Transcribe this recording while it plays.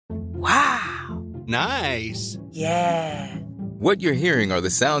Nice. Yeah. What you're hearing are the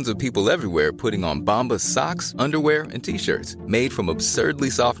sounds of people everywhere putting on Bombas socks, underwear, and T-shirts made from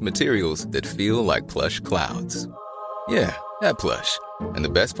absurdly soft materials that feel like plush clouds. Yeah, that plush. And the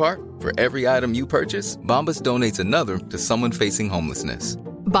best part? For every item you purchase, Bombas donates another to someone facing homelessness.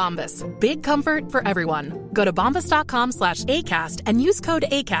 Bombas. Big comfort for everyone. Go to bombas.com/ACAST and use code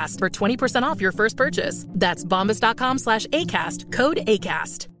ACAST for 20% off your first purchase. That's bombas.com/ACAST. Code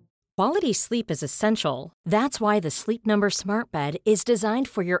ACAST. Quality sleep is essential. That's why the Sleep Number Smart Bed is designed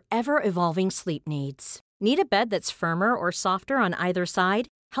for your ever-evolving sleep needs. Need a bed that's firmer or softer on either side?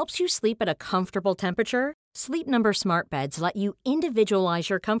 Helps you sleep at a comfortable temperature? Sleep Number Smart Beds let you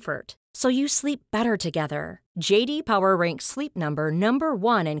individualize your comfort, so you sleep better together. JD Power ranks Sleep Number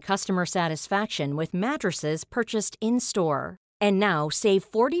 #1 in customer satisfaction with mattresses purchased in-store. And now, save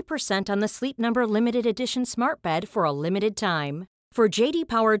 40% on the Sleep Number Limited Edition Smart Bed for a limited time. For JD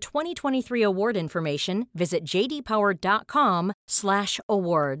Power 2023 award information, visit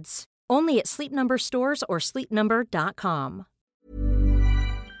jdpower.com/awards. Only at Sleep Number stores or sleepnumber.com.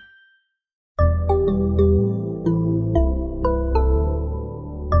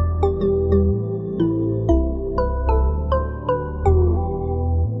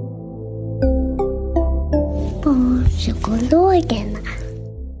 Barnpsykologerna.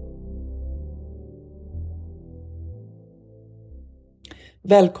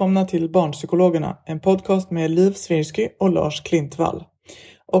 Välkomna till Barnpsykologerna, en podcast med Liv Svirsky och Lars Klintvall.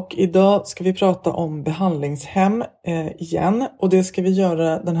 Och idag ska vi prata om behandlingshem igen, och det ska vi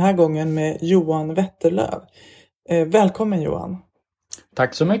göra den här gången med Johan Wetterlöv. Välkommen Johan.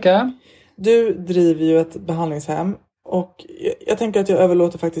 Tack så mycket. Du driver ju ett behandlingshem, och jag tänker att jag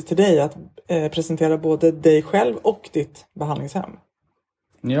överlåter faktiskt till dig att presentera både dig själv och ditt behandlingshem.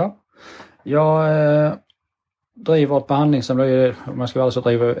 Ja, jag driver ett behandlingshem. Om man ska vara så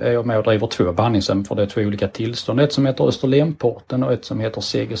är jag med och driver 2 behandlingshem, för det är 2 olika tillstånd. Ett som heter Österlenporten och ett som heter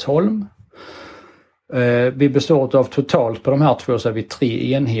Segersholm. Vi består av totalt på de här 2 så är vi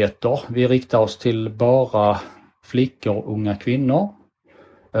 3 enheter. Vi riktar oss till bara flickor och unga kvinnor.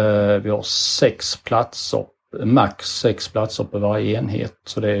 Vi har 6 platser, max 6 platser på varje enhet,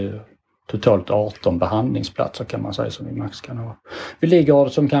 så det är totalt 18 behandlingsplatser kan man säga som vi max kan ha. Vi ligger,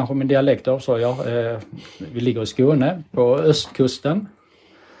 som kanske min dialekt avslöjar, vi ligger i Skåne på östkusten.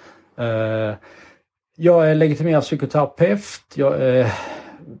 Jag är legitimerad psykoterapeut, jag är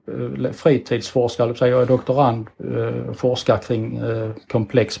fritidsforskare, jag är doktorand, forskar kring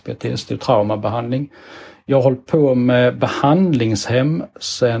komplex PTSD och traumabehandling. Jag har hållit på med behandlingshem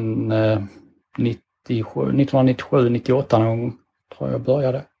sedan 1997-98 någon gång, tror jag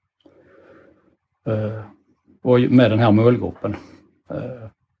började. Och med den här målgruppen.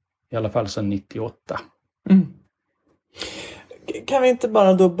 I alla fall sedan 98. Mm. Kan vi inte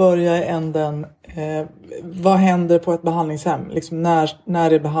bara då börja i änden, vad händer på ett behandlingshem? Liksom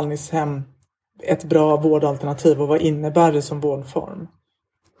när är behandlingshem ett bra vårdalternativ, och vad innebär det som vårdform?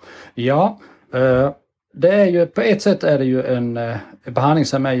 Ja, det är ju på ett sätt är det ju en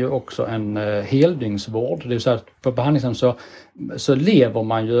behandlingshem är ju också en heldygnsvård. Det vill säga att på behandlingshem så lever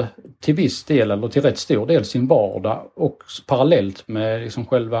man ju till viss del eller till rätt stor del sin vardag, och parallellt med liksom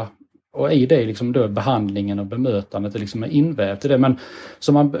själva, och i det liksom då behandlingen och bemötandet är liksom invävt i det. Men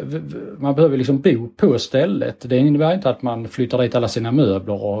så man behöver liksom bo på stället. Det innebär inte att man flyttar dit alla sina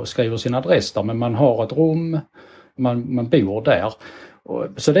möbler och skriver sin adress där, men man har ett rum, man bor där.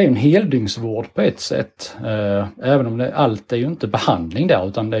 Så det är en heldygnsvård på ett sätt, även om allt är ju inte behandling där,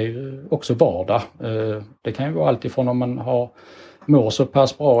 utan det är ju också vardag. Det kan ju vara allt ifrån om man mår så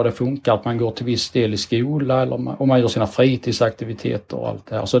pass bra och det funkar att man går till viss del i skola, eller om man gör sina fritidsaktiviteter och allt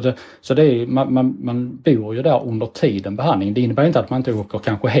det här. Så det är, man bor ju där under tiden behandling. Det innebär inte att man inte åker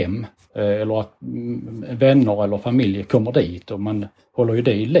kanske hem, eller att vänner eller familj kommer dit, och man håller ju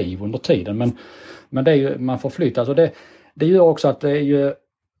det i liv under tiden. Men det är ju, man får flytta. Alltså det gör också att det är ju,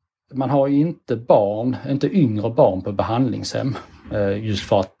 man har ju inte yngre barn på behandlingshem, just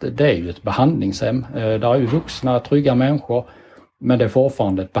för att det är ju ett behandlingshem. Där är ju vuxna, trygga människor, men det är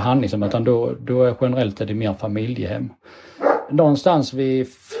fortfarande ett behandlingshem, utan då är generellt är det mer familjehem. Någonstans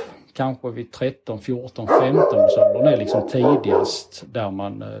kanske vid 13, 14, 15 så är liksom tidigast där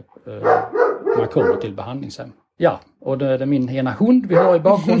man kommer till behandlingshem. Ja, och det är min ena hund vi har i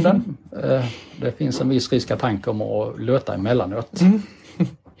bakgrunden. Det finns en viss risk att han kommer att löta emellanåt.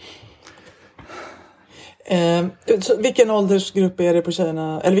 Så vilken åldersgrupp är det på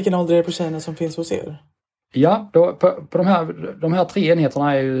tjejerna, eller vilken ålder är det på tjejerna som finns hos er? Ja, på de här 3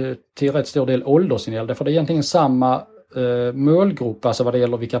 enheterna är ju till rätt stor del åldersindelade, för det är egentligen samma målgrupp, alltså vad det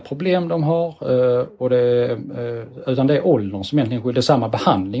gäller vilka problem de har, utan det är åldern som egentligen, det är samma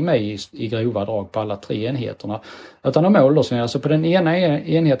behandling med i grova drag på alla 3 enheterna. Utan de är åldersgränser, alltså på den ena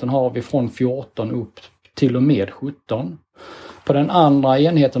enheten har vi från 14 upp till och med 17. På den andra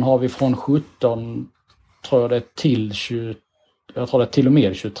enheten har vi från 17 till och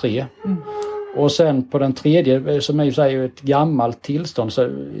med 23. Och sen på den tredje, som är ju ett gammalt tillstånd, så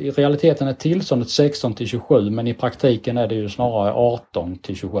i realiteten är tillståndet 16 till 27, men i praktiken är det ju snarare 18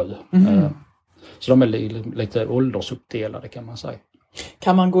 till 27. Så de är lite åldersuppdelade, kan man säga.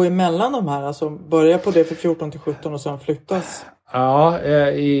 Kan man gå emellan de här, alltså börja på det för 14 till 17 och sen flyttas? Ja,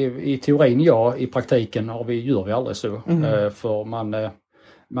 i teorin ja, i praktiken gör vi aldrig så. För man,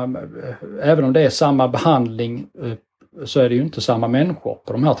 även om det är samma behandling, så är det ju inte samma människor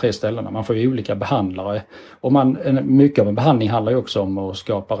på de här 3 ställena. Man får ju olika behandlare. Och mycket av en behandling handlar ju också om att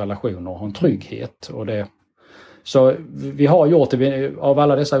skapa relationer och en trygghet. Så vi har gjort det, av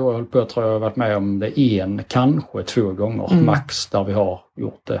alla dessa år jag tror jag har varit med om det kanske 2 gånger max där vi har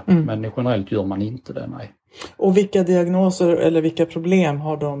gjort det. Men generellt gör man inte det, nej. Och vilka diagnoser eller vilka problem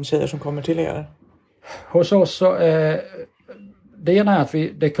har de tjejer som kommer till er? Hos oss så det ena är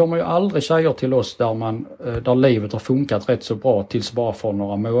att det kommer ju aldrig tjejer till oss där livet har funkat rätt så bra tills bara för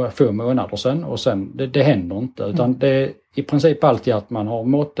några få månader sedan, och sen det händer inte, utan det är i princip alltid att man har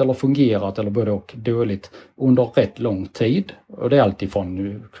mått eller fungerat eller både och dåligt under rätt lång tid, och det är alltid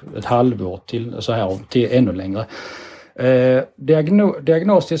från ett halvår till så här till ännu längre.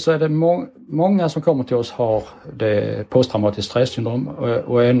 Diagnostiskt så är det många som kommer till oss har det posttraumatiskt stresssyndrom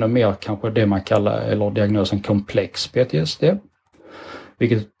och ännu mer kanske det man kallar, eller diagnosen komplex PTSD.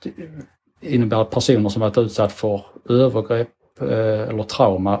 Vilket innebär att personer som varit utsatt för övergrepp eller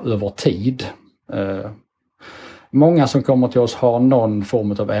trauma över tid. Många som kommer till oss har någon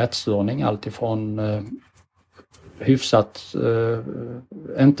form av ätstörning, alltifrån hyfsat,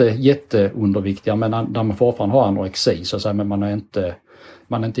 inte jätteunderviktiga, men där man fortfarande har anorexi, så att säga, men man är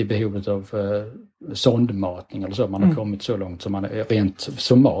inte i behovet av sondmatning eller så. Man har kommit så långt som man är rent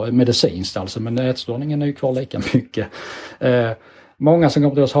medicinskt, alltså, men ätstörningen är ju kvar lika mycket. Många som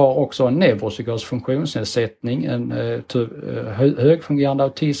kommer till oss har också en neuropsykiatrisk funktionsnedsättning, en högfungerande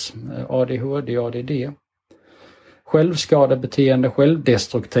autism, ADHD, ADD. Självskadebeteende,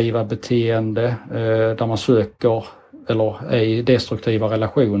 självdestruktiva beteende där man söker eller är i destruktiva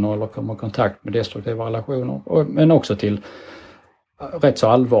relationer eller kommer i kontakt med destruktiva relationer. Men också till rätt så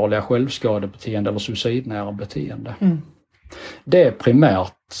allvarliga självskadebeteende eller suicidnära beteende. Det är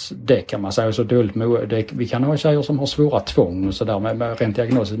primärt det, kan man säga, så dåligt vi kan ha tjejer som har svåra tvång och sådär med rent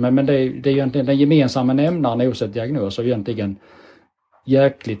diagnosis, men det är egentligen den gemensamma nämnaren oavsett diagnos och egentligen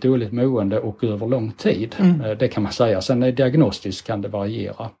jäkligt dåligt mående och över lång tid. Det kan man säga. Sen diagnostiskt kan det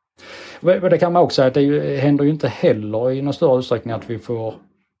variera. Det kan man också säga att det händer ju inte heller i någon större utsträckning att vi får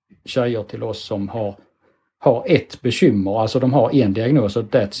tjejer till oss som har ett bekymmer, alltså de har en diagnos och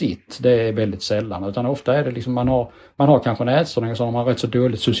that's it. Det är väldigt sällan, utan ofta är det liksom man har kanske en ätstörning och så har man rätt så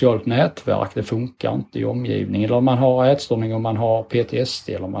dåligt socialt nätverk, det funkar inte i omgivningen, eller man har ätstörning och man har PTSD,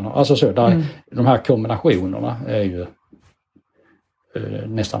 eller man har, alltså så där, de här kombinationerna är ju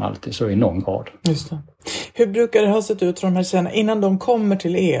nästan alltid så i någon grad. Just det. Hur brukar det ha sett ut för de här tjejerna innan de kommer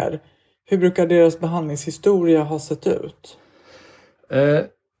till er? Hur brukar deras behandlingshistoria ha sett ut?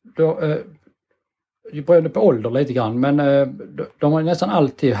 Det beror på ålder lite grann, men de har nästan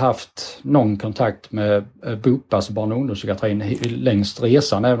alltid haft någon kontakt med BUPAs barn- och ungdomspsykiatrin längst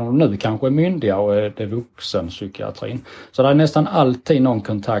resan, även om de nu kanske är myndiga och är vuxenpsykiatrin. Så det är nästan alltid någon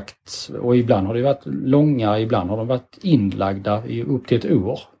kontakt, och ibland har det varit långa, ibland har de varit inlagda i upp till ett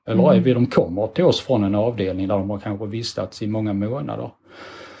år. Eller de kommer till oss från en avdelning där de har kanske vistats i många månader.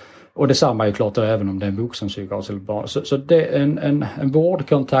 Och detsamma är klart även om det är en vuxenpsykiater eller barn. Så det är en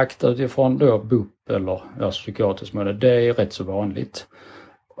vårdkontakt utifrån då BUP eller psykiatrisk mål, det är rätt så vanligt.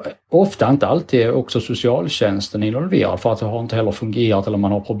 Ofta, inte alltid, är också socialtjänsten involverad, för att det har inte heller fungerat eller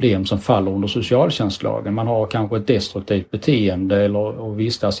man har problem som faller under socialtjänstlagen. Man har kanske ett destruktivt beteende eller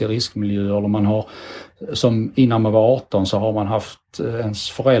vistas i riskmiljö, eller man har, som innan man var 18 så har man haft ens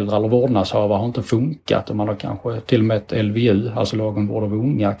föräldrar eller vårdnadshavare har inte funkat och man har kanske till och med ett LVU, alltså lagen vård av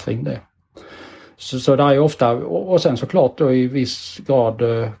unga, kring det. Så det är ofta, och sen såklart då i viss grad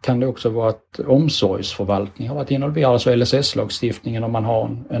kan det också vara att omsorgsförvaltning har varit involverad, alltså LSS-lagstiftningen om man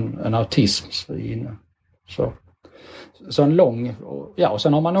har en autism inne. Så en lång, och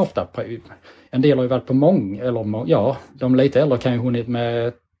sen har man ofta, en del har ju varit på de lite äldre kan ju hunnit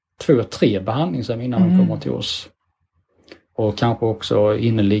med 2-3 behandlingshem innan de kommer till oss. Och kanske också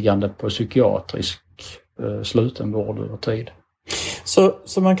inneliggande på psykiatrisk slutenvård över tid.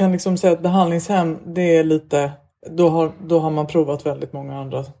 Så man kan liksom säga att behandlingshem, det är lite Då har man provat väldigt många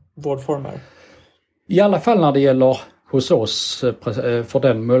andra vårdformer. I alla fall när det gäller hos oss för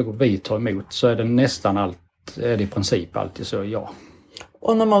den målgrupp vi tar emot så är det nästan allt, är det i princip alltid så, ja.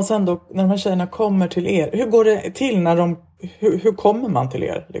 Och när man sen då, när de här tjejerna kommer till er, hur går det till hur kommer man till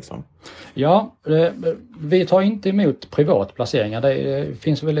er liksom? Ja, vi tar inte emot privatplaceringar. Det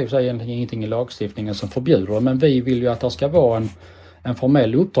finns väl egentligen ingenting i lagstiftningen som förbjuder det, men vi vill ju att det ska vara en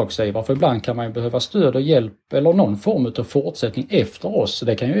formell uppdragsgivare, för ibland kan man ju behöva stöd och hjälp eller någon form av fortsättning efter oss.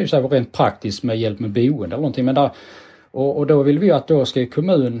 Det kan ju vara rent praktiskt med hjälp med boende eller någonting, men och då vill vi att då ska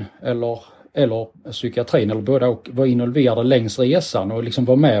kommun eller psykiatrin eller båda och vara involverade längs resan och liksom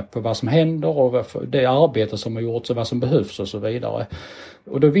vara med på vad som händer och det arbete som har gjorts och vad som behövs och så vidare.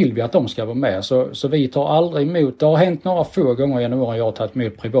 Och då vill vi att de ska vara med. Så vi tar aldrig emot, det har hänt några få gånger genom åren jag har tagit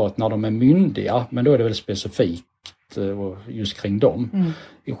emot privat när de är myndiga, men då är det väl specifikt just kring dem.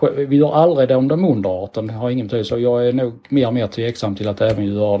 Vi gör aldrig det om de under 18, har ingen betydelse. Jag är nog mer och mer tveksam till att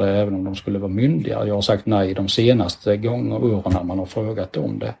även göra det även om de skulle vara myndiga. Jag har sagt nej de senaste gångerna och åren när man har frågat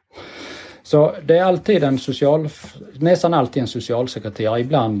om det. Så det är alltid nästan alltid en socialsekreterare,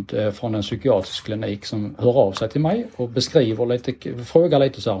 ibland från en psykiatrisk klinik som hör av sig till mig och beskriver lite, frågar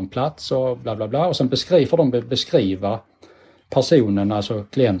lite så här om plats och bla bla bla, och sen får de beskriva personen, alltså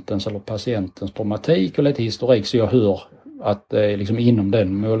klientens eller patientens problematik och lite historik, så jag hör att det är liksom inom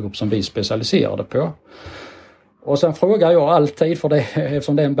den målgrupp som vi specialiserade på. Och sen frågar jag alltid, för det,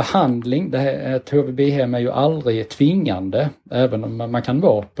 eftersom det är en behandling, ett HVB-hem är ju aldrig tvingande, även om man kan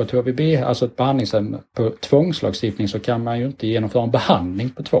vara på ett HVB, alltså ett behandlingshem på tvångslagstiftning, så kan man ju inte genomföra en behandling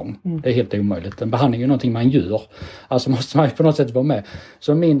på tvång. Det är helt omöjligt. En behandling är ju någonting man gör, alltså måste man ju på något sätt vara med.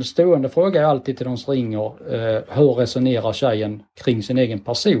 Så min stående fråga är alltid till de som ringer, hur resonerar tjejen kring sin egen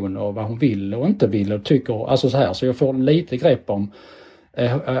person och vad hon vill och inte vill och tycker, alltså så här, så jag får lite grepp om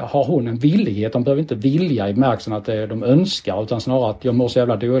har hon en villighet. De behöver inte vilja i märksen att de önskar, utan snarare att jag mår så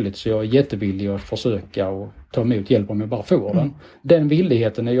jävla dåligt så jag är jättevillig att försöka och ta emot hjälp om jag bara får den. Den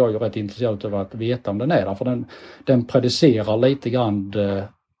villigheten är jag ju rätt intresserad av att veta om den är där, för den predicerar lite grann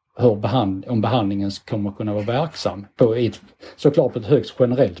om behandlingen kommer kunna vara verksam såklart på ett högst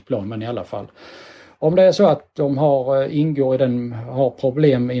generellt plan, men i alla fall. Om det är så att de har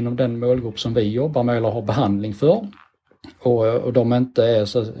problem inom den målgrupp som vi jobbar med eller har behandling för, och de inte är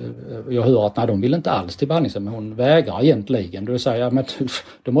så, jag hör att nej, de vill inte alls till behandling, men hon vägrar egentligen. Då säger jag, men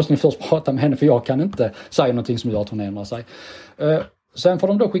då måste ni först prata med henne, för jag kan inte säga någonting som gör att hon ändrar sig. Sen får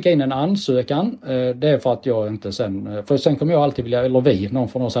de då skicka in en ansökan. Det är för att jag inte sen kommer jag alltid vilja, eller någon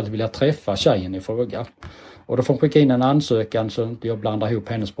från oss alltid vilja träffa tjejen i fråga. Och då får de skicka in en ansökan så inte jag blandar ihop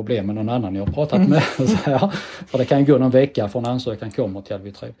hennes problem med någon annan jag har pratat med. För det kan ju gå någon vecka från ansökan kommer till att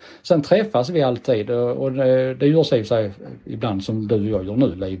vi träffas. Sen träffas vi alltid, och det gör sig ibland som du och jag gör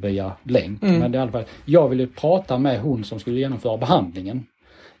nu, via länk. Men i alla fall, jag vill ju prata med hon som skulle genomföra behandlingen.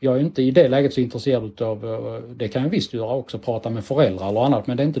 Jag är inte i det läget så intresserad av, det kan jag visst göra också, prata med föräldrar eller annat,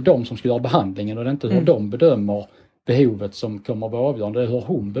 men det är inte de som ska göra behandlingen och det är inte hur de bedömer behovet som kommer att vara avgörande, det är hur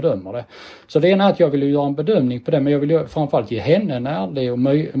hon bedömer det. Så det ena är att jag vill göra en bedömning på det, men jag vill ju framförallt ge henne en ärlig och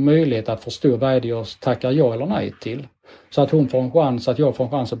möjlighet att förstå vad är det jag tackar ja eller nej till. Så att hon får en chans, att jag får en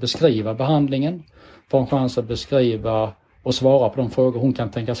chans att beskriva behandlingen, får en chans att beskriva och svara på de frågor hon kan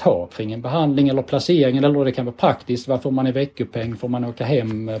tänkas ha kring en behandling eller placeringen, eller det kan vara praktiskt, varför man är veckopeng, får man åka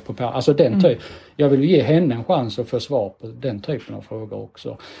hem på, alltså den typ. Jag vill ju ge henne en chans att få svar på den typen av frågor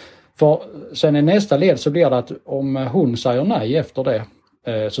också. För sen i nästa led så blir det att om hon säger nej efter det,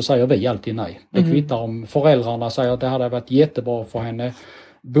 så säger vi alltid nej. Det kvittar om föräldrarna säger att det hade varit jättebra för henne,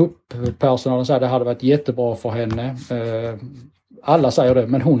 BUP-personalen säger att det hade varit jättebra för henne, alla säger det,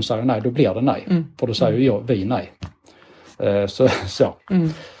 men hon säger nej, då blir det nej. För då säger vi nej.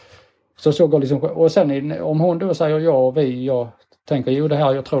 Så går liksom, och sen om hon då säger ja och jag tänker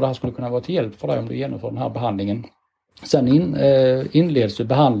jag tror det här skulle kunna vara till hjälp för dig om du genomför den här behandlingen. Sen inleds ju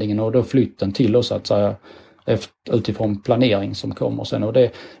behandlingen och då flytten till oss, att säga, utifrån planering som kommer sen. Och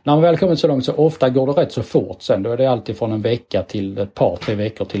det, när man väl kommit så långt så ofta går det rätt så fort sen. Då är det alltid från en vecka till ett par, 3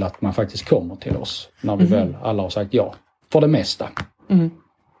 veckor till att man faktiskt kommer till oss. När vi väl alla har sagt ja. För det mesta.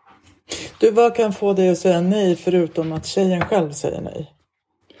 Du, vad kan få dig att säga nej förutom att tjejen själv säger nej?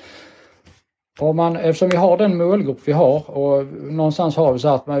 Eftersom vi har den målgrupp vi har, och någonstans har vi så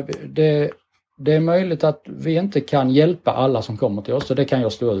att det är möjligt att vi inte kan hjälpa alla som kommer till oss, så det kan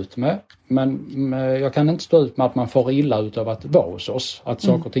jag stå ut med. Men jag kan inte stå ut med att man får illa utav att vara hos oss. Att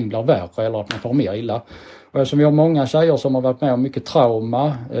saker och ting blir värre eller att man får mer illa. Och eftersom vi har många tjejer som har varit med om mycket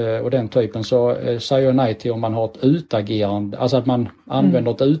trauma och den typen, så säger jag nej till om man har ett utagerande, alltså att man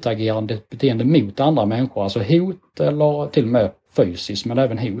använder ett utagerande beteende mot andra människor. Alltså hot eller till och med fysiskt, men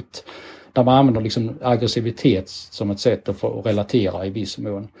även hot. där man använder liksom aggressivitet som ett sätt att få relatera i viss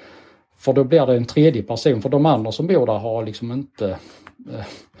mån. För då blir det en tredje person, för de andra som bor där har liksom inte...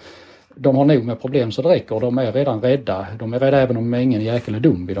 De har nog med problem så det räcker, de är redan rädda. De är rädda även om ingen jäkel är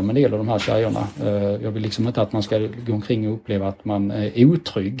dum vid dem, en del av de här tjejerna. Jag vill liksom inte att man ska gå omkring och uppleva att man är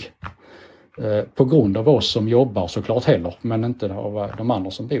otrygg. På grund av oss som jobbar såklart heller, men inte av de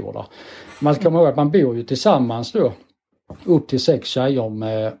andra som bor där. Man ska komma ihåg att man bor ju tillsammans då upp till 6 tjejer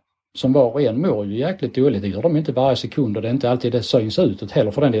med, som var och en mår ju jäkligt dåligt. Det gör de inte varje sekund och det är inte alltid det syns utåt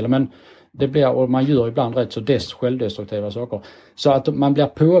heller för den delen, men det blir, och man gör ibland rätt så självdestruktiva saker. Så att man blir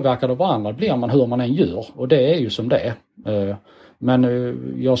påverkad av varandra blir man hur man än gör, och det är ju som det är. Men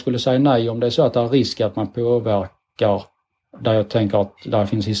jag skulle säga nej om det är så att det är risk att man påverkar, där jag tänker att där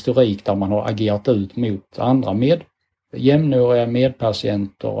finns historik där man har agerat ut mot andra jämnåriga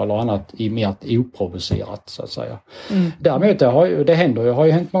medpatienter eller annat i mer oprovocerat så att säga. Däremot det har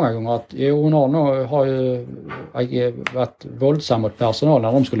ju hänt många gånger att hon har ju varit våldsam mot personal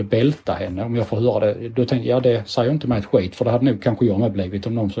när de skulle bälta henne, om jag får höra det. Då tänkte jag, det säger inte mig ett skit, för det hade nog kanske jag med blivit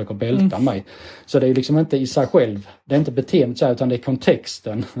om någon försöker bälta mig. Så det är liksom inte i sig själv, det är inte beteendet utan det är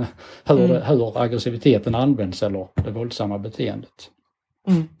kontexten, hur aggressiviteten används eller det våldsamma beteendet.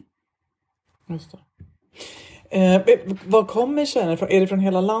 Just det. Var kommer tjejerna ifrån? Är det från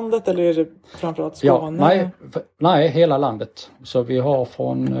hela landet eller är det framförallt Skåne? Ja, nej, hela landet. Så vi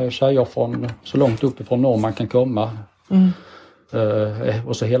har tjejer från så långt uppifrån norr man kan komma.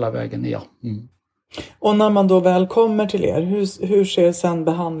 Och så hela vägen ner. Och när man då väl kommer till er, hur ser sen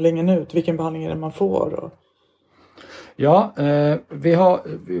behandlingen ut? Vilken behandling är det man får? Ja, vi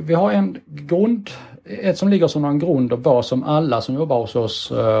har en grund, ett som ligger som en grund och bas som alla som jobbar hos oss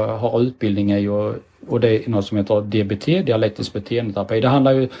har utbildning i, och det är något som heter DBT, dialektisk beteendeterapi. Det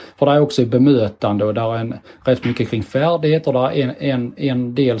handlar ju, för det är också bemötande och där är rätt mycket kring färdigheter. Där är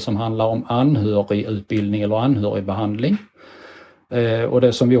en del som handlar om anhörigutbildning eller anhörigbehandling. Och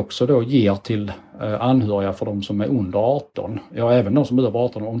det som vi också då ger till anhöriga för de som är under 18. Ja, även de som är över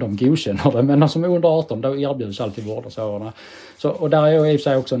 18 om de godkänner det, men de som är under 18 då erbjuds alltid vård och sådana. Och där är i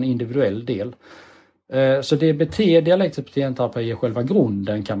sig också en individuell del. Så DBT, dialektisk beteendeterapi, är själva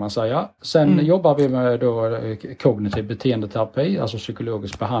grunden kan man säga. Sen jobbar vi med då kognitiv beteendeterapi, alltså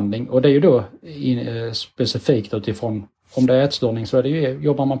psykologisk behandling. Och det är ju då specifikt utifrån, om det är ätstörning så är det ju,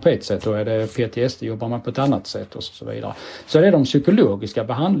 jobbar man på ett sätt, och är det PTSD jobbar man på ett annat sätt och så vidare. Så det är de psykologiska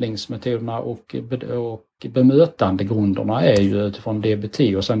behandlingsmetoderna och bemötandegrunderna är ju utifrån DBT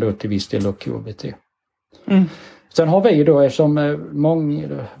och sen då till viss del och KBT. Sen har vi då, eftersom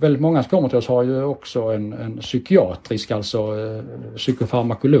väldigt många som kommer till oss har ju också en psykiatrisk, alltså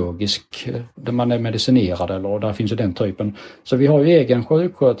psykofarmakologisk, där man är medicinerad eller där finns ju den typen. Så vi har ju egen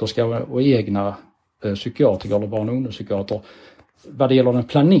sjuksköterska och egna psykiatriker eller barn- och ungdomspsykiater vad det gäller den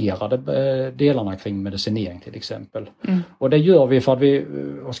planerade delarna kring medicinering till exempel. Och det gör vi för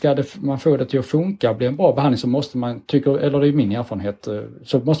att man får det till att funka och bli en bra behandling så måste man, eller det är min erfarenhet,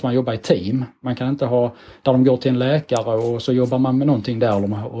 så måste man jobba i team. Man kan inte ha där de går till en läkare och så jobbar man med någonting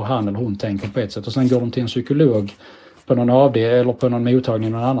där och han eller hon tänker på ett sätt och sen går de till en psykolog på någon avdelning eller på någon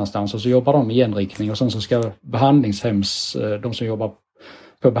mottagning någon annanstans och så jobbar de i en riktning och sen så ska de som jobbar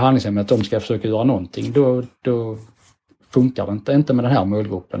på behandlingshemmet, de ska försöka göra någonting. Då funkar det inte med den här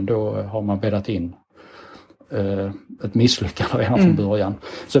målgruppen. Då har man bäddat in ett misslyckande redan från början.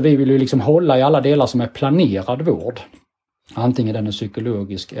 Så vi vill ju liksom hålla i alla delar som är planerad vård. Antingen den är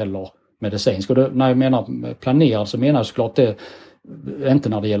psykologisk eller medicinsk. Och när jag menar planerad så menar jag såklart det inte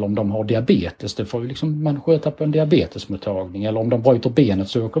när det gäller om de har diabetes. Det får ju liksom man sköta på en diabetesmottagning. Eller om de bryter benet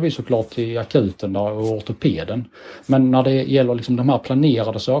så åker vi såklart till akuten där och ortopeden. Men när det gäller liksom de här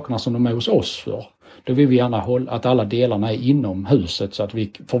planerade sakerna som de är hos oss för, då vill vi gärna hålla att alla delarna är inom huset så att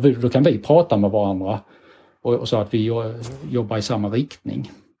då kan vi prata med varandra och så att vi jobbar i samma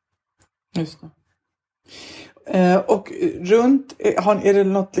riktning. Just det. Och är det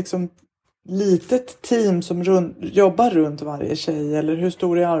något liksom litet team som jobbar runt varje tjej, eller hur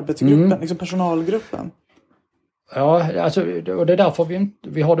stor är arbetsgruppen, liksom personalgruppen? Ja, alltså, och det är därför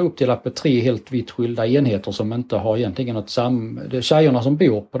vi har det uppdelat på 3 helt vitt skilda enheter som inte har egentligen något tjejerna som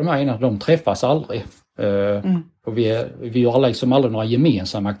bor på de här enheterna, de träffas aldrig. Och vi gör liksom aldrig några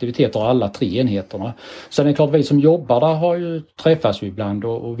gemensamma aktiviteter alla 3 enheterna. Sen är det klart vi som jobbar där träffas ju ibland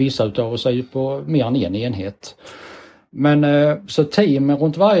och vissa utav oss är ju på mer än en enhet. Men så teamen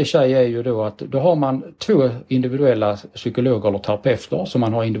runt varje tjej är ju då att då har man 2 individuella psykologer eller terapeuter som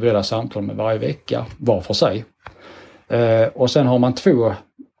man har individuella samtal med varje vecka var för sig. Och sen har man 2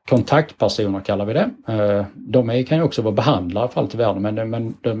 kontaktpersoner kallar vi det. De kan ju också vara behandlare för allt i världen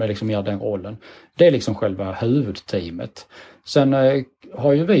men de är liksom mer den rollen. Det är liksom själva huvudteamet. Sen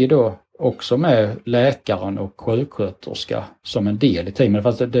har ju vi då också med läkaren och sjuksköterska som en del i teamet.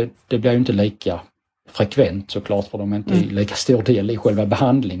 Fast det blir ju inte lika frekvent såklart, för de är inte lika stor del i själva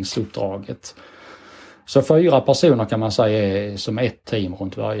behandlingsuppdraget. Så 4 personer kan man säga är som ett team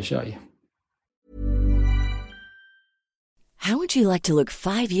runt varje tjej. How would you like to look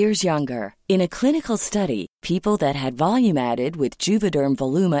 5 years younger? In a clinical study, people that had volume added with Juvederm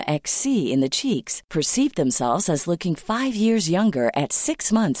Voluma XC in the cheeks perceived themselves as looking 5 years younger at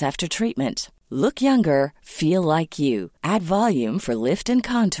 6 months after treatment. Look younger, feel like you. Add volume for lift and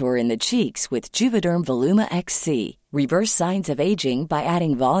contour in the cheeks with Juvederm Voluma XC. Reverse signs of aging by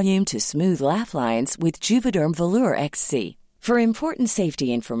adding volume to smooth laugh lines with Juvederm Volure XC. For important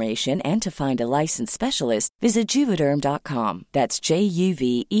safety information and to find a licensed specialist, visit Juvederm.com. That's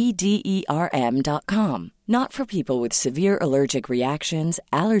JUVEDERM.com. Not for people with severe allergic reactions,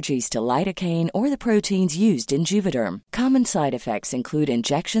 allergies to lidocaine, or the proteins used in Juvederm. Common side effects include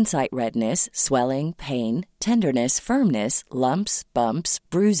injection site redness, swelling, pain, tenderness, firmness, lumps, bumps,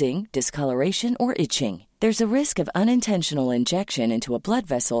 bruising, discoloration, or itching. There's a risk of unintentional injection into a blood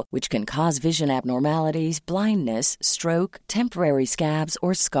vessel, which can cause vision abnormalities, blindness, stroke, temporary scabs,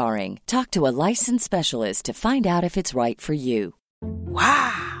 or scarring. Talk to a licensed specialist to find out if it's right for you.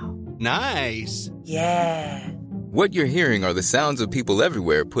 Wow! Nice! Yeah! What you're hearing are the sounds of people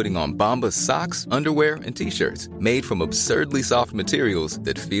everywhere putting on Bombas socks, underwear, and T-shirts made from absurdly soft materials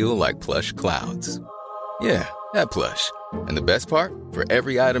that feel like plush clouds. Yeah, that plush. And the best part? For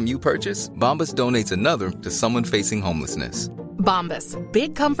every item you purchase, Bombas donates another to someone facing homelessness. Bombas.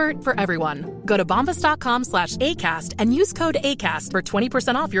 Big comfort for everyone. Go to bombas.com/ACAST and use code ACAST for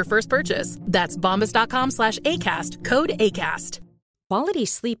 20% off your first purchase. That's bombas.com/ACAST. Code ACAST. Quality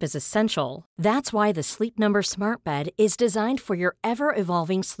sleep is essential. That's why the Sleep Number Smart Bed is designed for your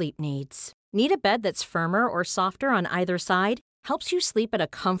ever-evolving sleep needs. Need a bed that's firmer or softer on either side? Helps you sleep at a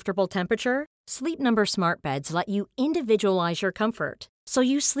comfortable temperature? Sleep Number Smart Beds let you individualize your comfort, so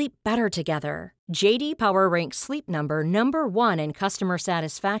you sleep better together. JD Power ranks Sleep Number #1 in customer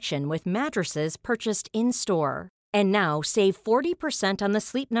satisfaction with mattresses purchased in-store. And now save 40% on the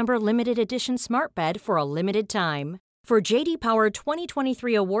Sleep Number Limited Edition Smart Bed for a limited time. For JD Power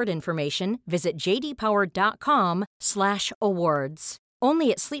 2023 award information, visit jdpower.com/awards.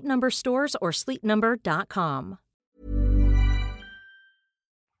 Only at Sleep Number stores or sleepnumber.com.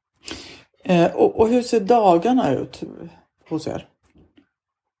 Och hur ser dagarna ut hos er?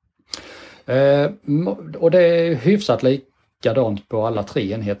 Och det är hyfsat likadant på alla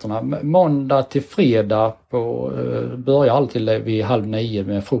 3 enheterna. Måndag till fredag börjar alltid vid 8:30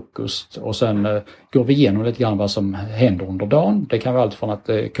 med frukost, och sen går vi igenom lite grann vad som händer under dagen. Det kan vara allt från att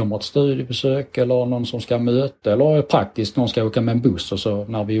det kommer ett studiebesök eller någon som ska möta, eller praktiskt någon ska åka med en buss och så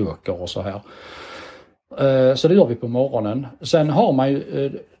när vi åker och så här. Så det gör vi på morgonen. Sen har man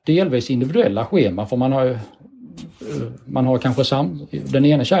ju delvis individuella schema, för man har kanske den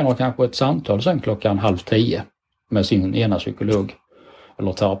ena tjejen har kanske ett samtal sen 9:30 med sin ena psykolog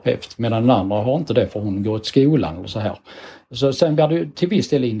eller terapeut, medan den andra har inte det för hon går till skolan eller så här. Så sen blir det till viss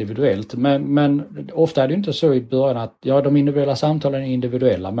del individuellt, men ofta är det inte så i början att de individuella samtalen är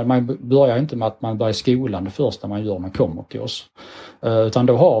individuella, men man börjar inte med att man börjar i skolan det första man gör man kommer till oss. Utan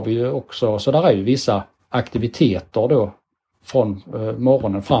då har vi ju också, så där är ju vissa aktiviteter då från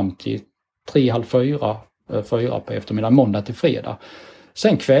morgonen fram till 3:30, 4 på eftermiddagen, måndag till fredag.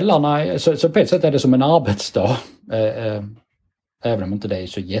 Sen kvällarna, så på ett sätt är det som en arbetsdag, även om inte det är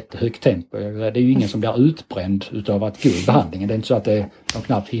så jättehögt tempo. Det är ju ingen som blir utbränd utav att gå i behandlingen. Det är inte så att de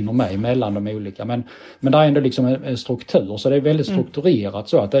knappt hinner med mellan de olika. Men det är ändå liksom en struktur, så det är väldigt strukturerat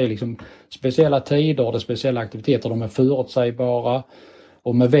så att det är liksom speciella tider, det är speciella aktiviteter, de är förutsägbara.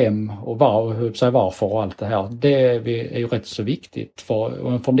 Och med vem och varför och allt det här. Det är ju rätt så viktigt.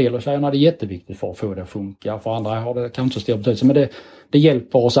 För en del av tjejerna är det jätteviktigt för att få det att funka. För andra har det kanske inte så stor betydelse. Men det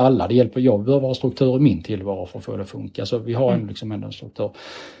hjälper oss alla. Jag behöver ha struktur i min tillvaro för att få det att funka. Så vi har en struktur.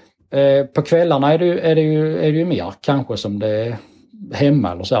 På kvällarna är det ju mer kanske som det är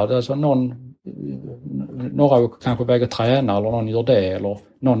hemma eller så här. Det är alltså några kanske väger träna eller någon gör det. Eller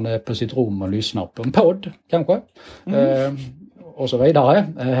någon är på sitt rum och lyssnar på en podd kanske. Och så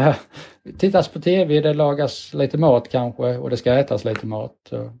vidare. Tittas på tv, det lagas lite mat kanske och det ska ätas lite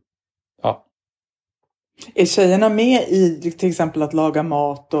mat. Ja. Är tjejerna med i till exempel att laga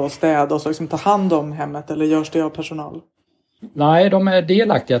mat och städa och så liksom ta hand om hemmet, eller görs det av personal? Nej, de är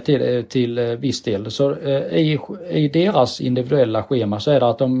delaktiga till viss del. Så i deras individuella schema så är det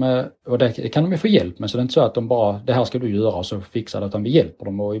att de, och det kan de ju få hjälp med, så det är inte så att de bara, det här ska du göra och så fixar det, utan vi hjälper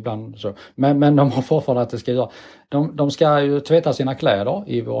dem och ibland så. Men de har fortfarande att det ska göra. De ska ju tvätta sina kläder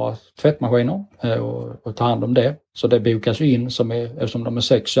i våra tvättmaskiner och ta hand om det. Så det bokas ju in, eftersom de är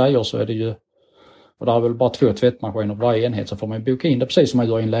 6 tjejer så är det ju, och det är väl bara 2 tvättmaskiner på varje enhet, så får man boka in det precis som man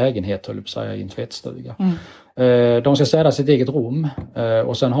gör i en lägenhet, eller säga i en tvättstuga. De ska städa sitt eget rum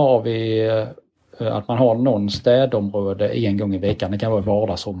och sen har vi att man har någon städområde en gång i veckan. Det kan vara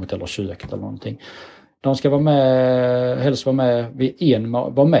vardagsrummet eller köket eller någonting. De ska vara med, helst vara med vid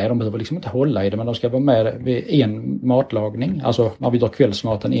de behöver liksom inte hålla i det, men de ska vara med vid en matlagning. Alltså när vi drar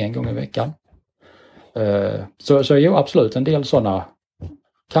kvällsmaten en gång i veckan. Så jo, absolut en del sådana,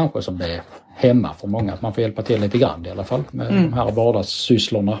 kanske som det är hemma för många, att man får hjälpa till lite grann i alla fall med de här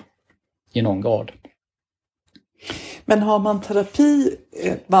vardagssysslorna i någon grad. Men har man terapi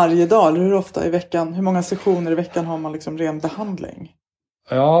varje dag eller hur ofta i veckan? Hur många sessioner i veckan har man liksom ren behandling?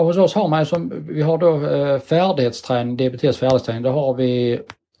 Ja, hos oss har man vi har då färdighetsträning, DBTs färdighetsträning, då har vi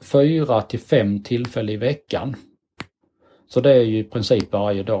 4 till 5 tillfällen i veckan. Så det är ju i princip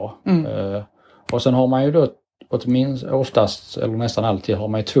varje dag. Och sen har man ju då oftast eller nästan alltid har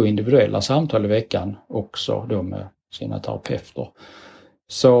man ju 2 individuella samtal i veckan också då med sina terapeuter.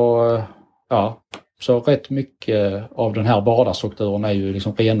 Så så rätt mycket av den här vardagsstrukturen är ju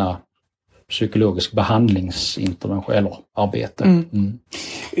liksom rena psykologisk behandlingsintervention eller arbete.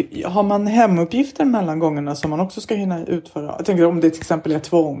 Har man hemuppgifter mellan gångerna som man också ska hinna utföra? Jag tänker om det till exempel är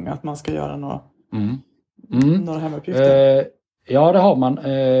tvång att man ska göra några hemuppgifter. Ja, det har man.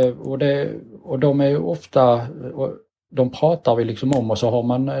 Och de är ju ofta, de pratar vi liksom om, och så har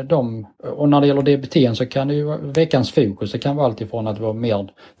man dem. Och när det gäller DBT så kan det ju veckans fokus, det kan vara allt ifrån att vara mer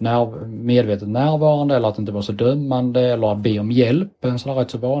medvetet närvarande eller att inte vara så dömande eller att be om hjälp. En sån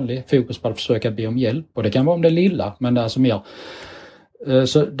rätt så vanlig fokus på att försöka be om hjälp. Och det kan vara om det lilla, men det är alltså mer.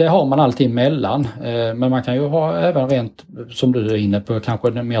 Så det har man alltid emellan. Men man kan ju ha även rent, som du är inne på,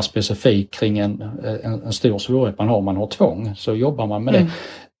 kanske mer specifik kring en stor svårighet man har tvång. Så jobbar man med det.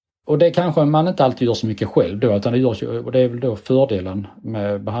 Och det kanske man inte alltid gör så mycket själv då, utan det görs ju, och det är väl då fördelen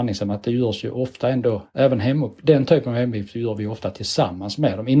med behandlingshem, att det görs ju ofta ändå, även den typen av hemuppgifter gör vi ofta tillsammans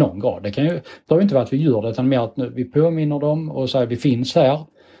med dem i någon grad. Det behöver ju inte vara att vi gör det, utan mer att vi påminner dem och säger vi finns här,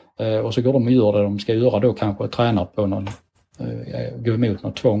 och så går de och gör det de ska göra då, kanske tränar på någon, gå emot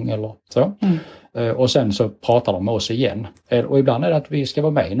något tvång eller så. Och sen så pratar de med oss igen. Och ibland är det att vi ska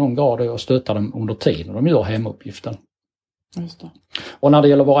vara med i någon grad och stötta dem under tiden de gör hemuppgiften. Just det. Och när det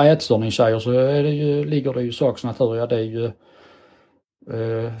gäller våra ätstörningstjejer så ligger det ju saks natur, det är ju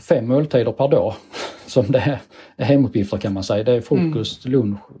 5 måltider per dag som det är hemuppgifter kan man säga. Det är frukost,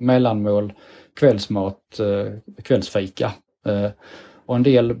 lunch, mellanmål, kvällsmat, kvällsfika. Och en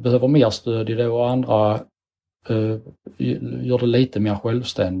del behöver mer stöd i det och andra gör det lite mer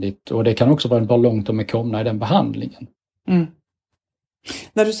självständigt. Och det kan också vara bara långt de är komna i den behandlingen.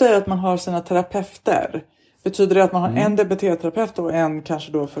 När du säger att man har sina terapeuter, betyder det att man har en DBT-terapeut och en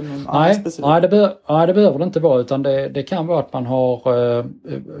kanske då för någon annan specifik? Nej, det behöver det inte vara, utan det kan vara att man har,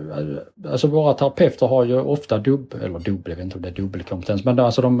 alltså våra terapeuter har ju ofta jag vet inte om det är dubbelkompetens, men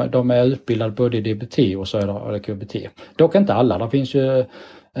alltså de är utbildade både i DBT och så är det KBT. Dock inte alla, det finns ju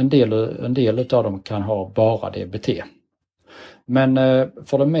en del av dem kan ha bara DBT. Men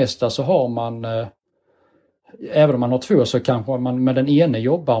för det mesta så har man, även om man har 2 så kanske man med den ene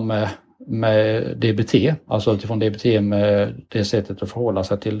jobbar med DBT, alltså utifrån DBT med det sättet att förhålla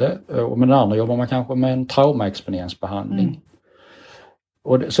sig till det. Och med den andra jobbar man kanske med en traumaexponeringsbehandling.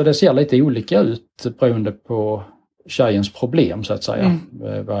 Så det ser lite olika ut beroende på tjejens problem så att säga.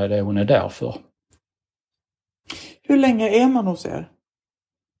 Vad är det hon är där för? Hur länge är man hos er?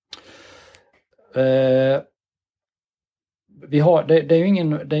 Det är ju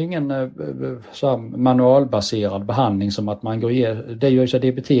ingen så här manualbaserad behandling som att man går igenom, det är ju så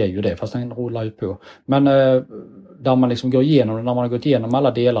DBT är ju det, fast den rullar ju på. Men där man liksom går igenom, när man har gått igenom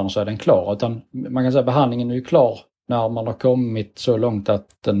alla delarna så är den klar. Utan man kan säga att behandlingen är ju klar när man har kommit så långt att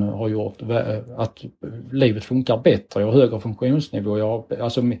den har gjort att livet funkar bättre och högre funktionsnivå.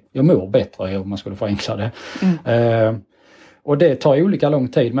 Jag mår bättre om man skulle förenkla det. Och det tar olika lång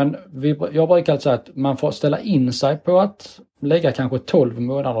tid, men jag brukar säga att man får ställa in sig på att lägga kanske 12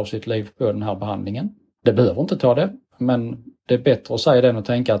 månader av sitt liv på den här behandlingen. Det behöver inte ta det, men det är bättre att säga det än att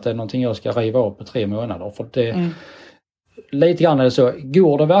tänka att det är någonting jag ska riva av på 3 månader. För det, lite grann är det så,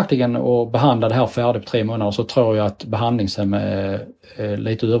 går det verkligen att behandla det här färdigt på 3 månader så tror jag att behandlingshem är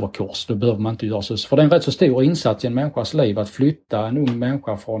lite överkurs. Då behöver man inte göra så. För det är en rätt så stor insats i en människas liv att flytta en ung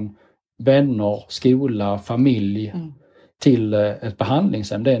människa från vänner, skola, familj till ett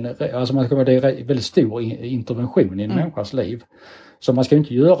behandlingshem. Det är en väldigt stor intervention i en människas liv. Så man ska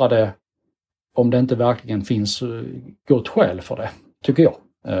inte göra det om det inte verkligen finns gott skäl för det, tycker jag.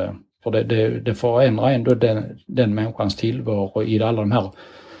 För det förändrar ändå den människans tillvaro i alla de här,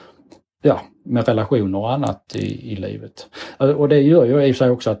 med relationer och annat i livet. Och det gör ju i sig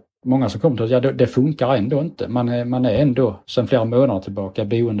också att många som kommer till oss, det funkar ändå inte. Man är ändå sedan flera månader tillbaka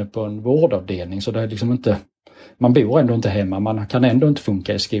boende på en vårdavdelning, så det är liksom inte, man bor ändå inte hemma, man kan ändå inte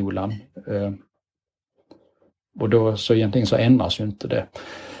funka i skolan. Och då så egentligen så ändras ju inte det.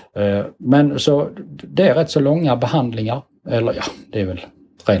 Men så det är rätt så långa behandlingar, eller det är väl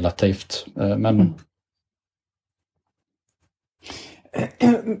relativt, men...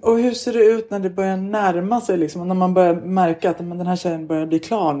 Och hur ser det ut när det börjar närma sig liksom, när man börjar märka att den här tjejen börjar bli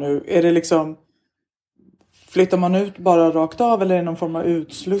klar nu? Är det liksom, flyttar man ut bara rakt av, eller är det någon form av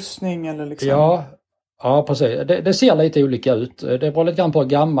utslussning eller liksom? Ja, precis. Det ser lite olika ut. Det beror lite grann på hur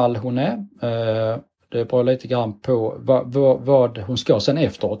gammal hon är. Det beror lite grann på vad hon ska sen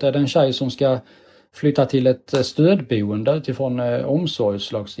efteråt. Är det en tjej som ska flytta till ett stödboende utifrån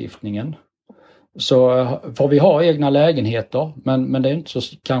omsorgslagstiftningen, så får vi ha egna lägenheter, men det är inte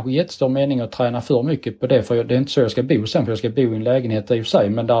så kanske jättestor mening att träna för mycket på det, för det är inte så jag ska bo sen, för jag ska bo i en lägenhet i och för sig,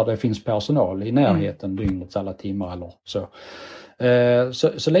 men där det finns personal i närheten dygnets alla timmar eller så.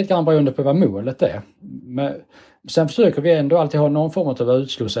 Så lite grann beroende på vad målet är. Men sen försöker vi ändå alltid ha någon form av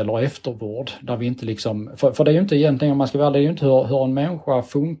utsluss eller eftervård, där vi inte liksom, för det är ju inte egentligen, om man ska vara, det är ju inte hur en människa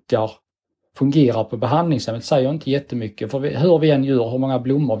fungerar på behandlingshemmet, säger inte jättemycket. För hur vi än gör, hur många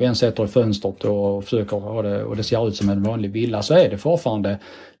blommor vi än sätter i fönstret och försöker ha det, och det ser ut som en vanlig villa, så är det fortfarande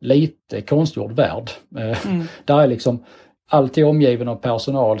lite konstgjord värld. Där är liksom alltid omgiven av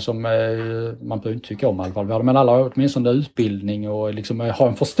personal som man behöver inte tycka om i alla fall, men alla har åtminstone utbildning och liksom har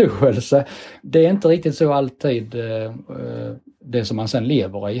en förståelse. Det är inte riktigt så alltid det som man sen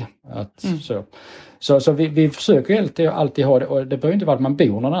lever i. Så vi försöker alltid ha det, och det behöver inte vara att man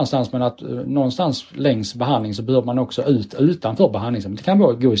bor någon annanstans, men att någonstans längs behandling så behöver man också utanför behandlingen. Det kan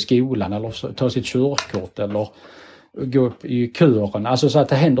vara att gå i skolan eller ta sitt körkort eller gå upp i kören. Alltså så att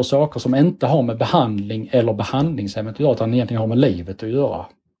det händer saker som inte har med behandling eller behandlingshemmet att göra, utan egentligen har med livet att göra.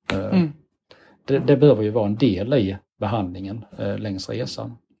 Det behöver ju vara en del i behandlingen längs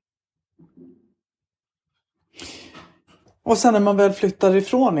resan. Och sen när man väl flyttar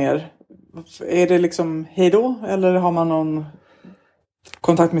ifrån er, är det liksom hej då, eller har man någon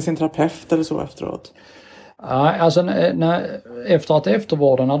kontakt med sin terapeut eller så efteråt? Ja, alltså efter att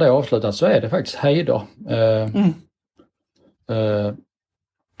eftervården när det är avslutat så är det faktiskt hej då.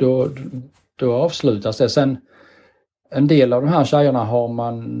 Då avslutas det. Sen en del av de här tjejerna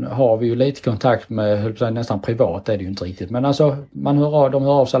har vi ju lite kontakt med, nästan privat är det ju inte riktigt, men alltså de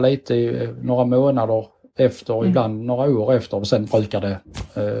hör av sig lite i några månader efter och ibland några år efter, och sen brukar det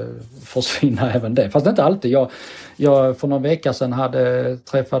försvinna även det. Fast inte alltid. Jag för någon vecka sedan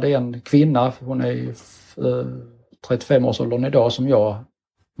träffade en kvinna, hon är 35-årsåldern idag, som jag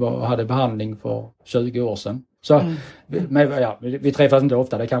hade behandling för 20 år sedan. Så vi träffas inte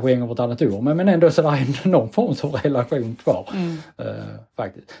ofta, det är kanske en gång vartannat år, men ändå så är det någon form av relation kvar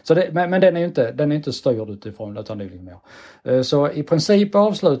faktiskt. Så men den är inte styrd utifrån, utan det är lite mer. Så i princip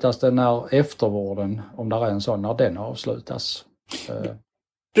avslutas det när eftervården, om det är en sån, när den avslutas.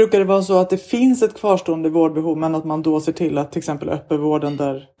 Brukar det vara så att det finns ett kvarstående vårdbehov, men att man då ser till att till exempel öppenvården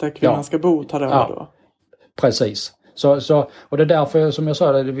där kvinnan ska bo tar över då? Precis. Så, och det är därför, som jag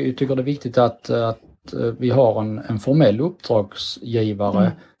sa, vi tycker det är viktigt att vi har en formell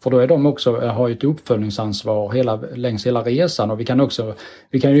uppdragsgivare, för då är de också, har ett uppföljningsansvar längs hela resan, och vi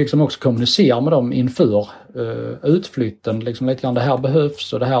kan ju liksom också kommunicera med dem inför utflytten, liksom lite grann, det här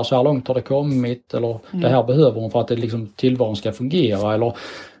behövs och det här, så här långt har det kommit, eller det här behöver hon för att det liksom tillvaron ska fungera,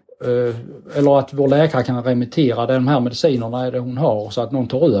 eller att vår läkare kan remittera de här medicinerna är det hon har, så att någon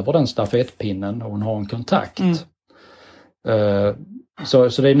tar över den stafettpinnen och hon har en kontakt.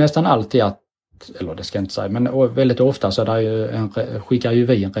 Så det är nästan alltid eller det ska jag inte säga, men väldigt ofta så är det ju skickar ju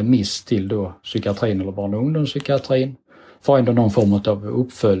vi en remiss till då psykiatrin eller barn- och ungdomspsykiatrin för ändå någon form av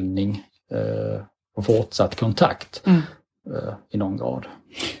uppföljning och fortsatt kontakt i någon grad.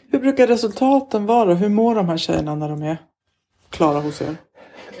 Hur brukar resultaten vara? Hur mår de här tjejerna när de är klara hos er?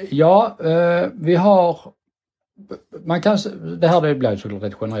 Ja, vi har, det här blir såklart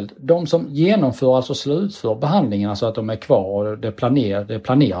rätt generellt. De som genomför, alltså slutför behandlingen, alltså att de är kvar och det är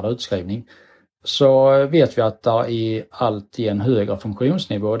planerad utskrivning, så vet vi att det är alltid en högre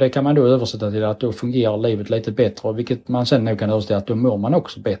funktionsnivå. Det kan man då översätta till att då fungerar livet lite bättre, vilket man sen nog kan översätta att då mår man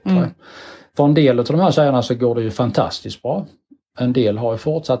också bättre. För en del av de här tjejerna så går det ju fantastiskt bra. en del har ju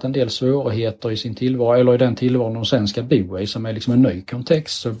fortsatt en del svårigheter i sin tillvaro eller i den tillvaron de sen ska bo i som är liksom en ny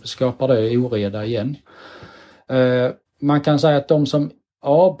kontext, så skapar det oreda igen. Man kan säga att de som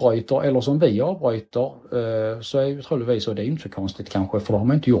avbryter eller som vi avbryter, så är ju troligtvis, och det är inte så konstigt kanske för då har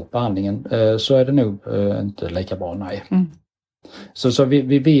man inte gjort behandlingen, så är det nog inte lika bra, nej. Så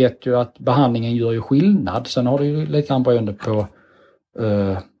vi vet ju att behandlingen gör ju skillnad. Sen har det ju lite grann beroende på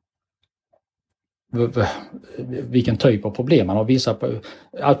vilken typ av problem man har.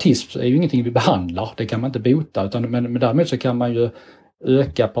 Autism är ju ingenting vi behandlar, det kan man inte bota, men därmed så kan man ju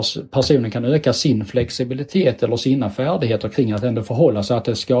personen kan öka sin flexibilitet eller sina färdigheter kring att ändå förhålla sig, att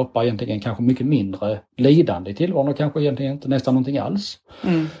det skapar egentligen kanske mycket mindre lidande i tillvaron och kanske egentligen inte nästan någonting alls.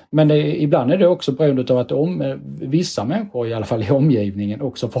 Men ibland är det också beroende av att vissa människor i alla fall i omgivningen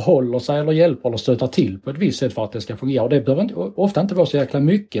också förhåller sig eller hjälper eller stöter till på ett visst sätt för att det ska fungera. Och det behöver ofta inte vara så jäkla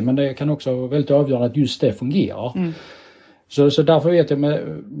mycket, men det kan också vara väldigt avgörande att just det fungerar. Så därför vet jag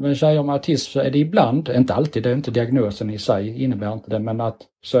med tjejer med autism så är det ibland, inte alltid, det är inte diagnosen i sig, innebär inte det, men att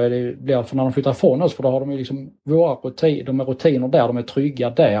så är det, blir för när de flyttar från oss, för då har de ju liksom våra rutiner där, de är trygga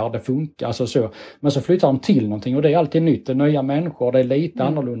där, det funkar, alltså så. Men så flyttar de till någonting och det är alltid nytt, det är nya människor, det är lite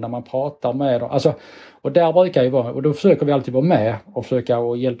annorlunda, man pratar med dem, alltså, och där brukar ju vara, och då försöker vi alltid vara med och försöka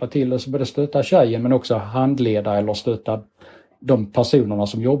och hjälpa till och så både stötta tjejen men också handleda eller stötta de personerna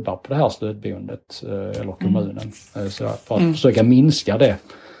som jobbar på det här stödboendet eller kommunen, så för att försöka minska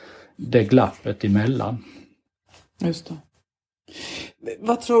det glappet emellan. Just det.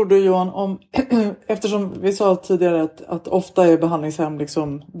 Vad tror du, Johan, om eftersom vi sa tidigare att ofta är behandlingshem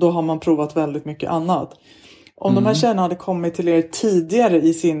liksom, då har man provat väldigt mycket annat. Om de här tjejerna hade kommit till er tidigare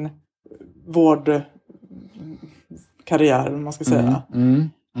i sin vårdkarriär, eller man ska säga,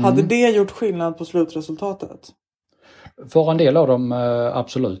 hade det gjort skillnad på slutresultatet? För en del av dem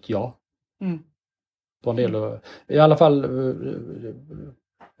absolut ja. På en del, i alla fall,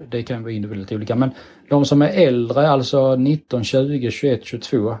 det kan vara individuellt olika, men de som är äldre, alltså 19, 20, 21,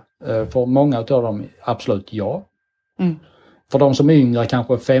 22, för många av dem absolut ja. För de som är yngre,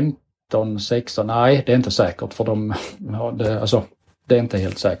 kanske 15, 16, nej det är inte säkert för dem, det är inte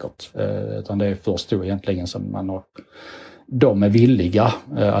helt säkert, utan det är först då egentligen som de är villiga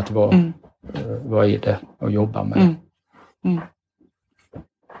att vara i det och jobba med.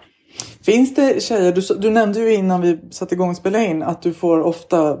 Finns det tjejer, du nämnde ju innan vi satte igång och spelade in att du får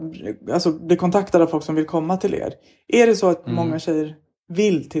ofta bli kontaktad av folk som vill komma till er. Är det så att många tjejer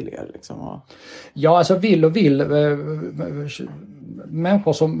vill till er? Liksom? Ja, alltså vill.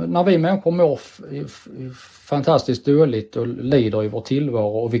 Människor som, när vi människor mår fantastiskt dåligt och lider i vår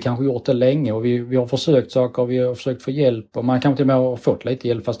tillvaro och vi kanske gjort det länge och vi har försökt saker och vi har försökt få hjälp och man kanske till och med har fått lite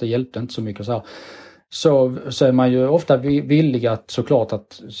hjälp fast det hjälpte inte så mycket så här. Så är man ju ofta villig att såklart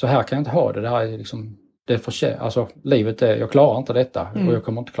att så här kan jag inte ha det. Det här är liksom, det är alltså livet är, jag klarar inte detta och jag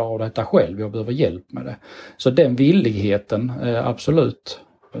kommer inte klara av detta själv. Jag behöver hjälp med det. Så den villigheten absolut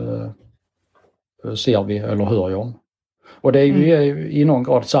ser vi eller hör jag om. Och det är ju i någon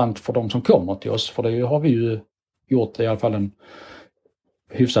grad sant för de som kommer till oss. För det har vi ju gjort i alla fall en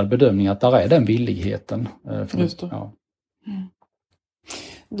hyfsad bedömning att där är den villigheten. Just det. Ja.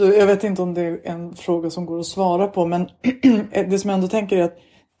 Du, jag vet inte om det är en fråga som går att svara på, men det som jag ändå tänker är att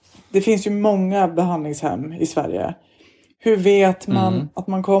det finns ju många behandlingshem i Sverige. Hur vet man att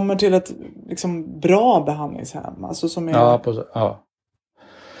man kommer till ett liksom bra behandlingshem? Alltså som är...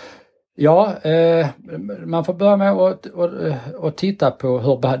 Man får börja med att titta på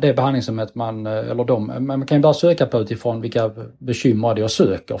hur det behandlingshemmet man kan ju bara söka på utifrån vilka bekymmer det jag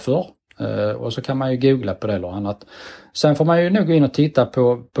söker för. Och så kan man ju googla på det eller annat. Sen får man ju nog gå in och titta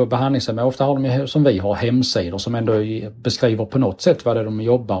på behandlingshem. Ofta har de ju, som vi har, hemsidor som ändå beskriver på något sätt vad det är de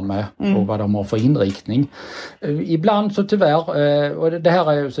jobbar med och vad de har för inriktning. Ibland så tyvärr, och det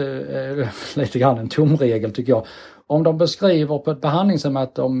här är lite grann en tumregel tycker jag. Om de beskriver på ett behandlingshem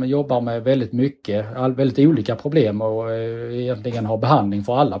att de jobbar med väldigt olika problem och egentligen har behandling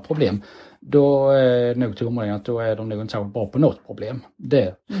för alla problem, då är nog tumregeln att då är de nog inte så bra på något problem.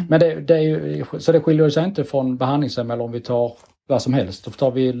 Men det är ju, så det skiljer sig inte från behandlingshem eller om vi tar vad som helst. Då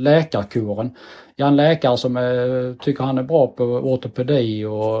tar vi läkarkåren. Jag har en läkare som tycker han är bra på ortopedi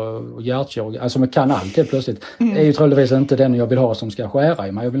och hjärtkirurgi, alltså som kan allt helt plötsligt. Är ju troligtvis inte den jag vill ha som ska skära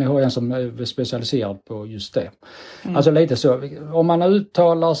i mig. Jag vill ha en som är specialiserad på just det. Alltså lite så. Om man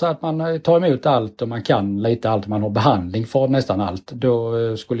uttalar sig att man tar emot allt och man kan lite allt, man har behandling för nästan allt, då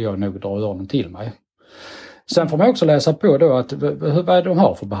skulle jag nog dra öronen till mig. Sen får man också läsa på då att vad är det de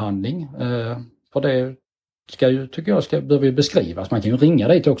har för behandling. För det behöver ju beskrivas. Man kan ju ringa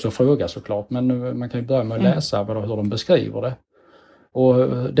dit också och fråga såklart, men man kan ju börja med att läsa hur de beskriver det. Och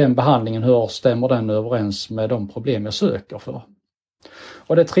den behandlingen, hur stämmer den överens med de problem jag söker för?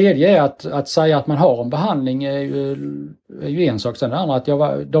 Och det tredje är att säga att man har en behandling är ju en sak. Sen det andra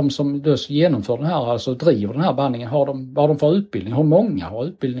att de som genomför den här, alltså driver den här behandlingen, vad de för utbildning, hur många har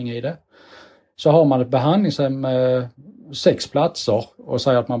utbildning i det. Så har man ett behandlingshem med 6 platser och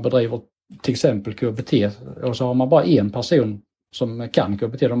säger att man bedriver till exempel KBT och så har man bara en person som kan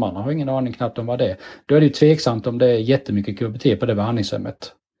KBT, de andra har ingen aning knappt om vad det är. Då är det ju tveksamt om det är jättemycket KBT på det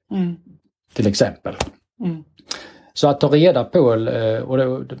behandlingshemmet. Till exempel. Så att ta reda på,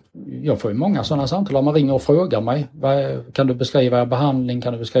 och jag får ju många sådana samtal om man ringer och frågar mig, kan du beskriva behandling,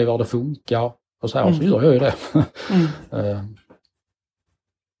 kan du beskriva hur det funkar? Och så här, så gör jag ju det.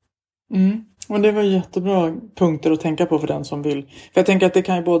 Och det var jättebra punkter att tänka på för den som vill. För jag tänker att det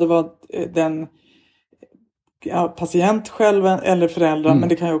kan ju både vara den patient själv eller föräldrar, men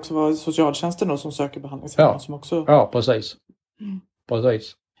det kan ju också vara socialtjänsten då som söker behandlingshem. Som också... Ja, precis.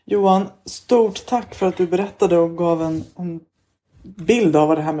 Precis. Johan, stort tack för att du berättade och gav en bild av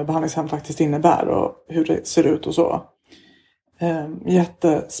vad det här med behandlingshem faktiskt innebär och hur det ser ut och så.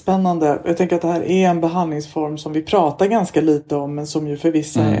 Jättespännande. Jag tänker att det här är en behandlingsform som vi pratar ganska lite om, men som ju för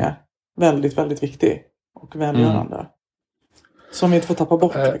vissa är väldigt, väldigt viktig och välgörande. Som vi inte får tappa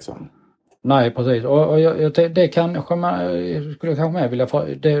bort liksom. Nej, precis. Och det kanske man skulle kanske med vilja,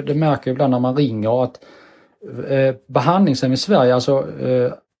 det märker jag ibland när man ringer att behandlingshem i Sverige alltså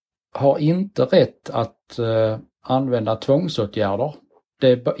har inte rätt att använda tvångsåtgärder.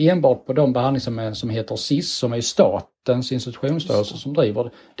 Det är enbart på de behandlingshem som heter SIS, som är statens institutionsstyrelse som driver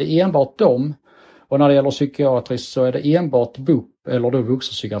det. Det är enbart dem. Och när det gäller psykiatriskt så är det enbart BUP eller då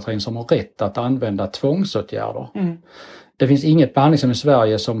vuxenpsykiatrin som har rätt att använda tvångsåtgärder. Det finns inget behandlingshem i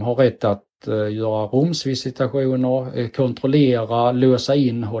Sverige som har rätt att göra rumsvisitationer, kontrollera, låsa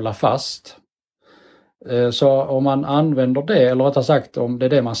in, hålla fast. Så om man använder det, eller rättare sagt om det är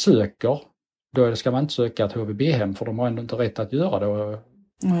det man söker, då ska man inte söka ett HVB-hem för de har ändå inte rätt att göra det.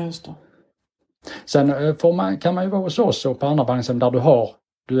 Ja, just det. Sen kan man ju vara hos oss och på andra behandlingshem där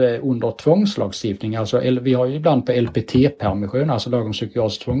du är under tvångslagstiftning. Alltså, vi har ju ibland på LPT-permission, alltså lag om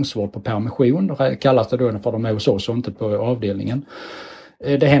psykiatrisk tvångsvård på permission, kallas det då för de är hos oss och inte på avdelningen.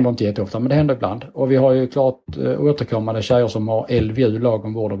 Det händer inte jätteofta, men det händer ibland. Och vi har ju klart återkommande tjejer som har LVU, lag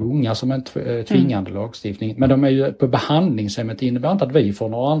om vård av unga, som en tvingande lagstiftning. Men de är ju på behandlingshemmet, det innebär inte att vi får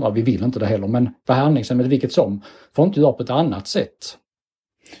några andra, vi vill inte det heller. Men behandlingshemmet, vilket som, får inte göra på ett annat sätt.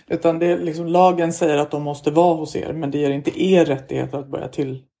 Utan det är liksom, lagen säger att de måste vara hos er, men det ger inte er rättighet att börja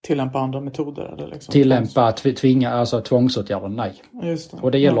tillämpa andra metoder. Eller liksom tillämpa, alltså tvångsåtgärder, nej. Just det.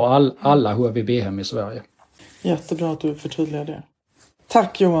 Och det gäller alla HVB-hem i Sverige. Jättebra att du förtydligar det.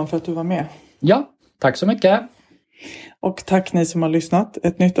 Tack Johan för att du var med. Ja, tack så mycket. Och tack ni som har lyssnat.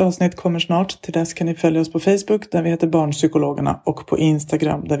 Ett nytt avsnitt kommer snart. Till dess kan ni följa oss på Facebook där vi heter Barnpsykologerna och på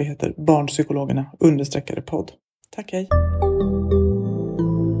Instagram där vi heter Barnpsykologerna_podd. Tack, hej.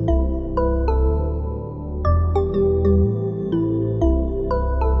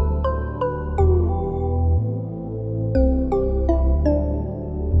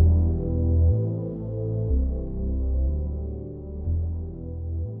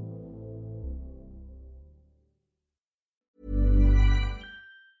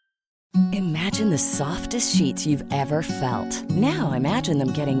 Imagine the softest sheets you've ever felt. Now imagine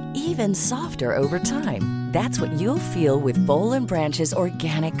them getting even softer over time. That's what you'll feel with Boll & Branch's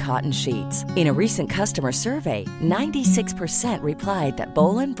organic cotton sheets. In a recent customer survey, 96% replied that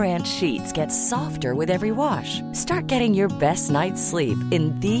Boll & Branch sheets get softer with every wash. Start getting your best night's sleep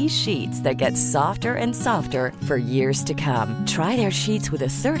in these sheets that get softer and softer for years to come. Try their sheets with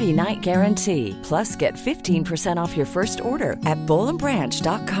a 30-night guarantee. Plus, get 15% off your first order at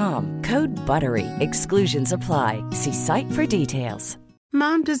bollandbranch.com. Code BUTTERY. Exclusions apply. See site for details.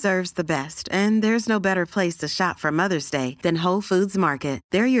 Mom deserves the best, and there's no better place to shop for Mother's Day than Whole Foods Market.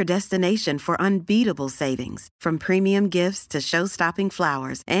 They're your destination for unbeatable savings, from premium gifts to show-stopping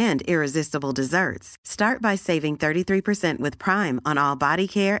flowers and irresistible desserts. Start by saving 33% with Prime on all body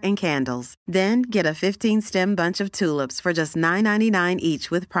care and candles. Then get a 15-stem bunch of tulips for just $9.99 each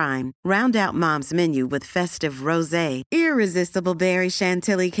with Prime. Round out Mom's menu with festive rosé, irresistible berry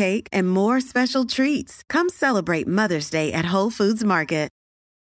chantilly cake, and more special treats. Come celebrate Mother's Day at Whole Foods Market.